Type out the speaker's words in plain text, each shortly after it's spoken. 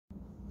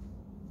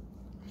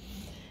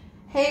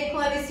Hey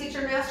Pilates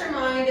Teacher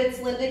Mastermind,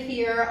 it's Linda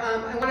here.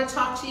 I want to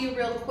talk to you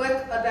real quick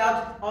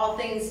about all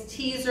things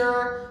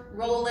teaser,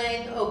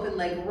 rolling, open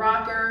leg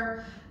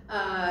rocker.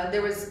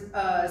 There was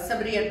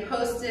somebody had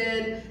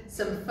posted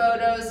some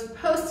photos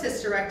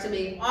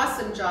post-hysterectomy,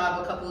 awesome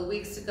job a couple of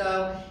weeks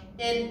ago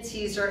in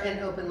teaser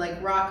and open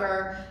leg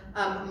rocker.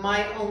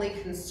 My only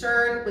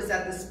concern was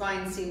that the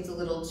spine seems a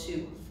little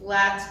too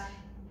flat,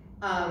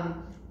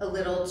 a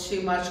little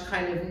too much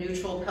kind of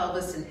neutral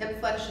pelvis and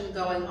hip flexion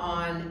going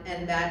on,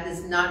 and that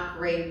is not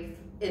great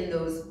in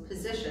those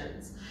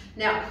positions.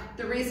 Now,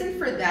 the reason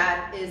for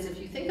that is if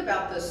you think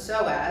about the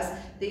psoas,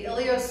 the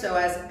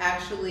iliopsoas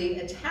actually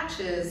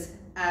attaches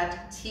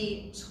at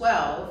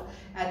T12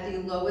 at the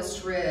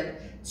lowest rib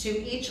to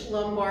each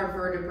lumbar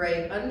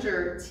vertebrae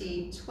under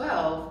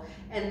T12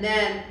 and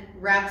then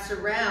wraps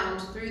around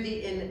through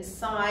the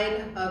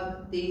inside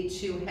of the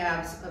two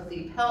halves of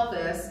the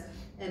pelvis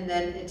and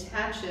then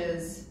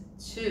attaches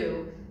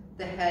to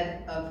the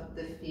head of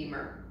the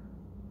femur.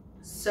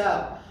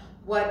 So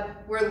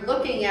what we're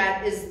looking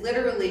at is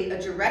literally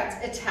a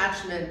direct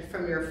attachment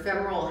from your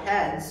femoral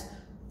heads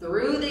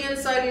through the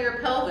inside of your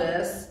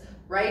pelvis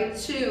right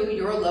to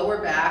your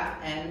lower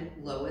back and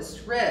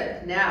lowest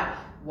rib. Now,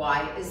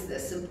 why is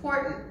this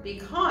important?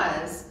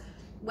 Because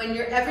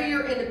whenever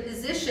you're in a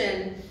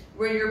position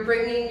where you're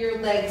bringing your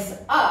legs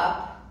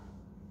up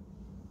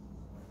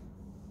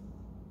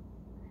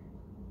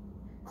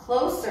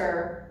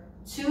closer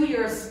to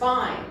your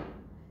spine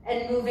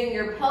and moving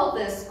your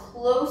pelvis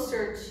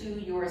closer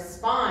to your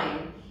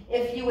spine,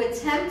 if you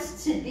attempt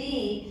to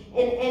be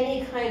in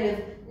any kind of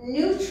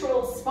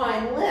neutral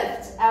spine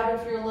lift out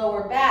of your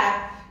lower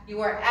back, you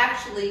are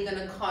actually going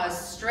to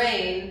cause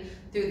strain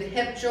through the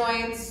hip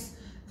joints,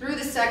 through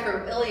the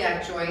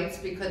sacroiliac joints,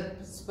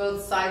 because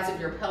both sides of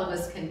your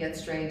pelvis can get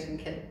strained and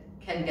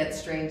can get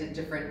strained in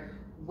different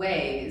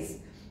ways,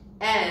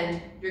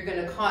 and you're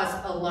going to cause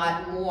a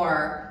lot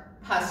more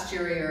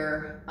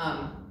posterior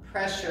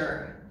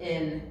pressure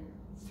in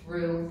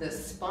through the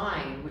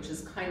spine, which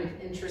is kind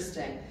of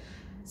interesting.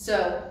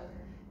 So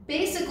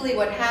basically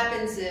what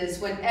happens is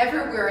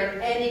whenever we're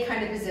in any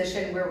kind of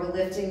position where we're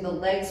lifting the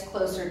legs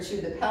closer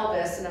to the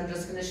pelvis, and I'm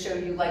just going to show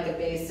you like a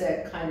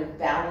basic kind of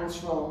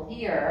balance roll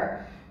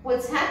here,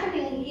 what's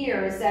happening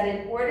here is that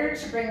in order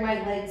to bring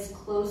my legs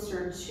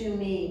closer to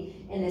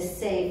me in a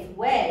safe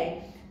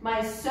way,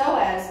 my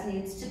psoas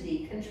needs to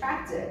be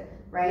contracted,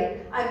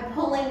 right? I'm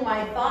pulling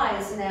my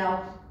thighs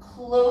now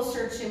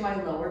closer to my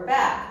lower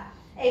back.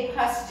 A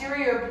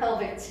posterior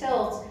pelvic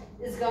tilt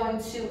is going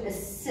to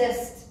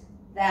assist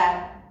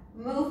that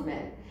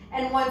movement.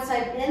 And once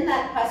I'm in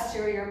that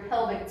posterior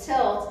pelvic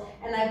tilt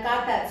and I've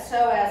got that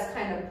psoas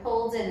kind of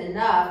pulled in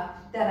enough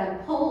that I'm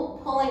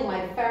pulling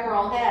my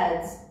femoral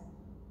heads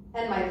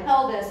and my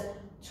pelvis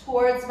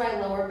towards my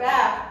lower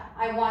back,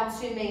 I want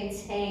to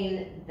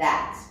maintain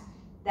that.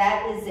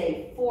 That is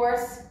a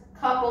force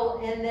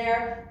couple in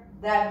there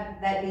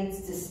that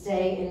needs to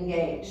stay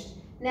engaged.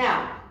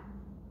 Now,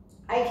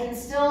 I can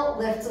still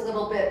lift a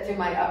little bit through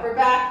my upper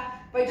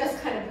back by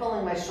just kind of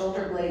pulling my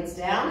shoulder blades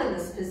down in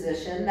this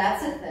position.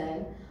 That's a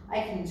thing.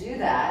 I can do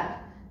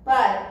that.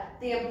 But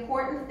the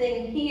important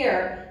thing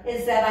here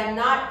is that I'm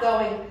not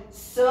going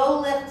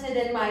so lifted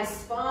in my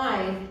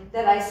spine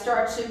that I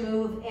start to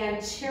move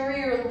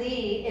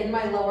anteriorly in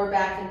my lower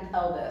back and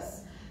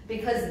pelvis,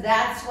 because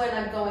that's when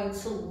I'm going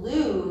to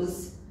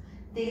lose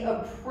the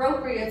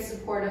appropriate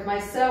support of my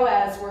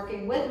psoas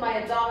working with my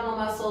abdominal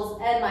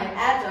muscles and my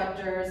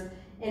adductors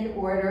in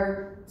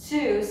order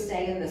to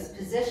stay in this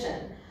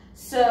position.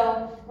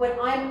 So what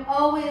I'm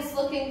always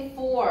looking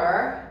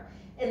for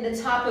in the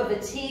top of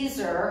a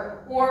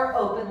teaser or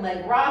open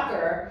leg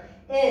rocker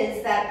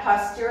is that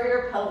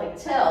posterior pelvic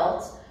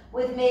tilt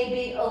with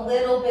maybe a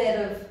little bit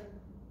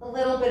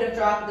of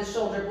drop of the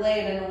shoulder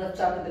blade and a lift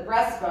up of the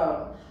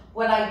breastbone.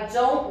 What I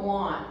don't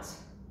want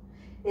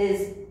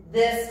is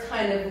this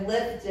kind of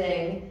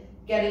lifting,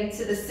 getting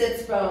to the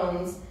sits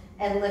bones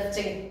and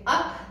lifting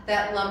up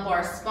that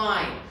lumbar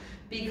spine.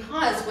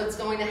 Because what's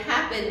going to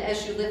happen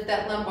as you lift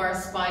that lumbar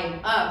spine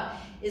up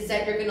is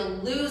that you're going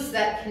to lose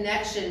that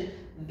connection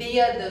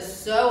via the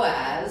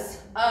psoas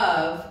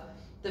of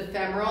the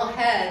femoral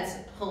heads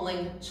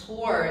pulling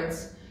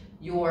towards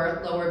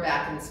your lower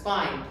back and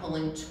spine,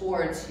 pulling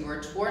towards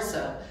your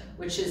torso,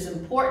 which is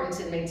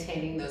important in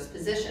maintaining those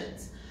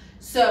positions.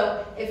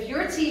 So if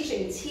you're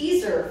teaching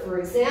teaser, for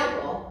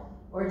example,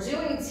 or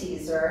doing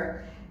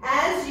teaser,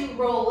 as you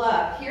roll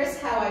up, here's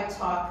how I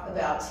talk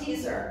about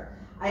teaser.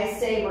 I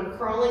say we're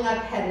curling up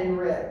head and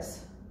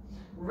ribs.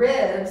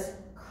 Ribs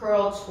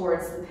curl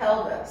towards the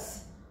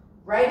pelvis.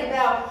 Right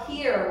about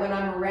here, when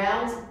I'm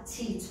around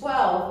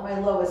T12, my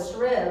lowest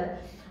rib,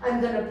 I'm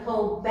going to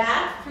pull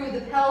back through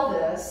the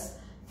pelvis,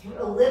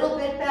 a little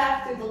bit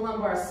back through the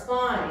lumbar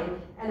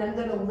spine, and I'm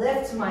going to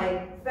lift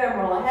my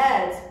femoral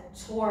heads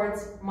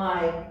towards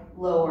my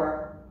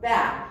lower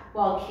back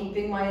while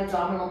keeping my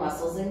abdominal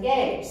muscles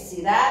engaged.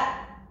 See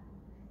that?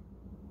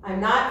 I'm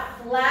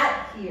not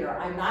flat here.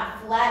 I'm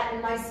not flat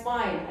in my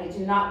spine. I do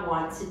not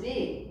want to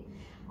be.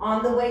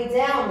 On the way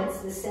down, it's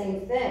the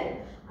same thing.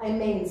 I'm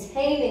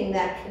maintaining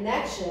that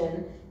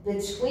connection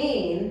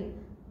between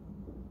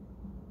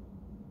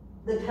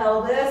the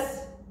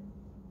pelvis,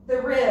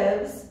 the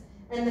ribs,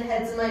 and the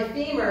heads of my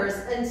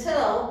femurs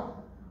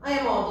until I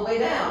am all the way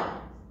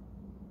down.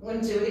 I'm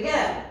going to do it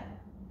again.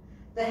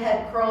 The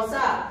head curls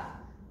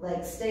up,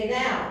 legs stay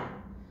down.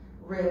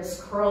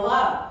 Ribs curl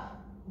up,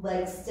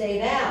 legs stay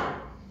down.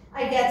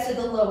 I get to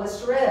the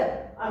lowest rib.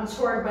 I'm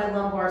toward my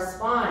lumbar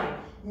spine.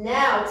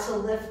 Now to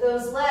lift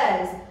those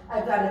legs,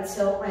 I've got to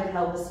tilt my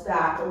pelvis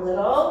back a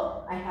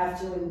little. I have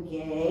to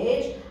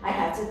engage. I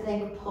have to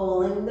think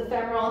pulling the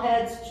femoral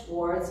heads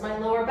towards my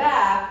lower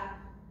back.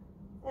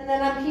 And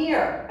then I'm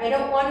here. I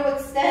don't want to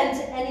extend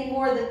to any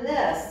more than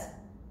this,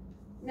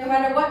 no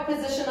matter what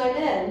position I'm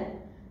in.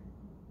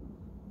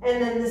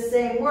 And then the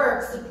same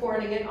work,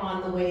 supporting it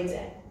on the way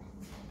down.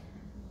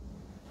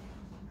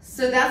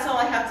 So that's all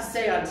I have to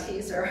say on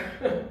teaser.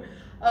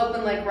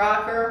 Open like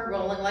rocker,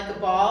 rolling like a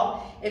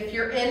ball. If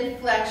you're in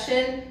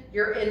flexion,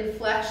 you're in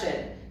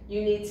flexion.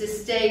 You need to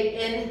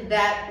stay in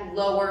that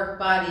lower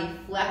body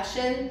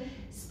flexion,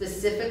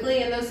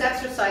 specifically in those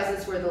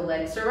exercises where the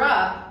legs are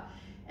up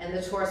and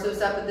the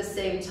torso's up at the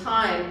same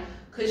time,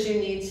 because you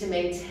need to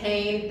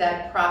maintain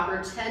that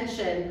proper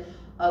tension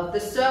of the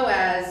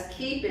psoas,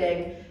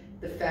 keeping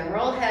the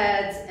femoral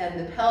heads and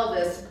the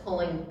pelvis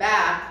pulling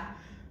back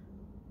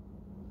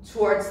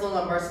towards the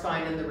lumbar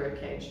spine and the rib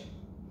cage.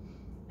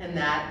 And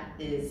that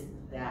is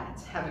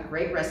that. Have a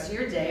great rest of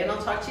your day, and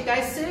I'll talk to you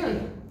guys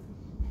soon.